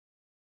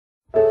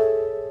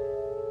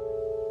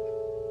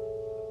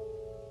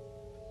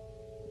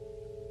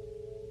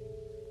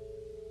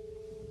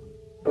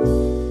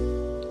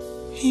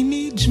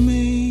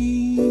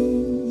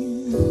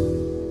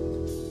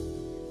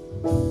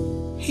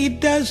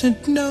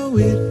doesn't know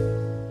it,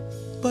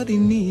 but he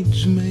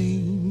needs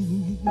me.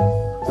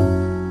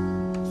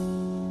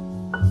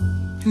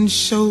 And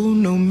so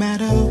no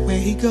matter where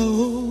he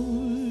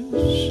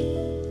goes,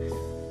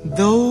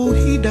 though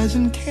he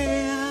doesn't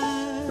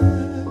care,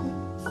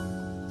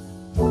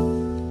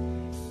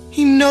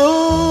 he knows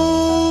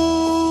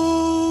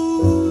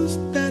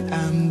that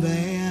I'm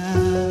there.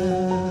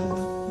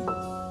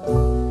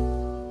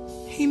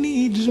 He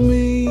needs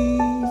me.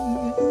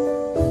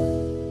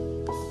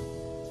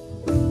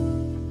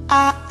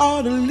 I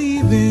ought to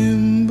leave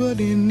him, but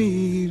he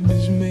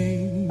needs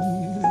me.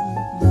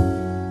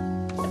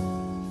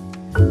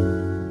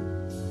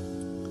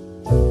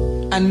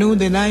 I know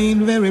that I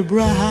ain't very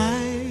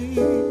bright,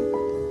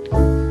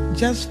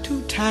 just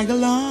to tag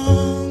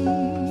along.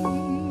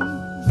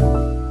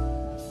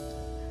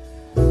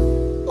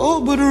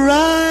 Oh, but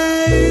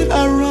right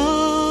or wrong,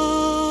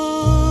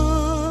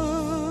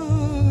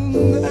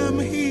 I'm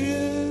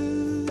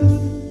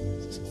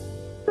his,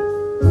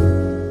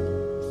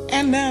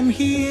 and I'm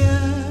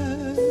here,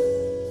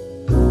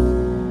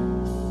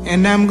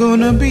 and I'm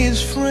gonna be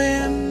his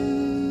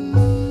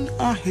friend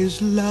or his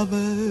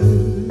lover.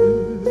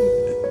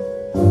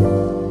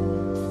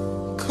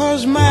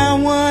 'Cause my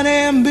one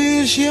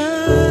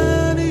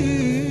ambition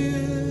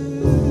is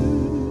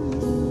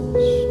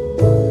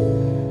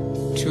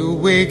to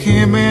wake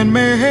him and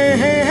make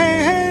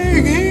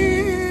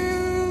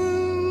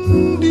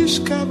him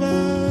discover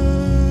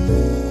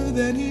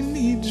that he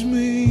needs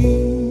me.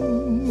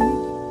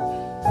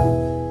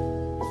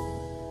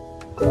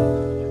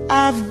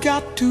 I've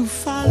got to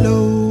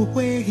follow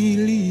where he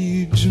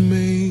leads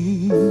me,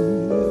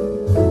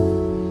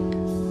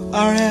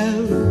 or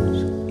else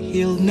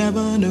he'll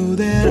never know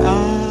that I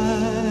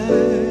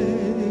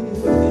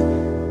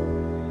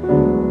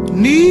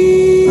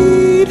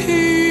need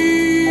him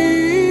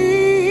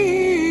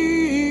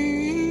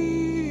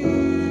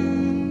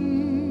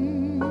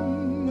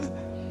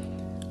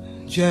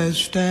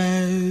just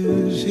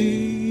as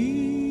he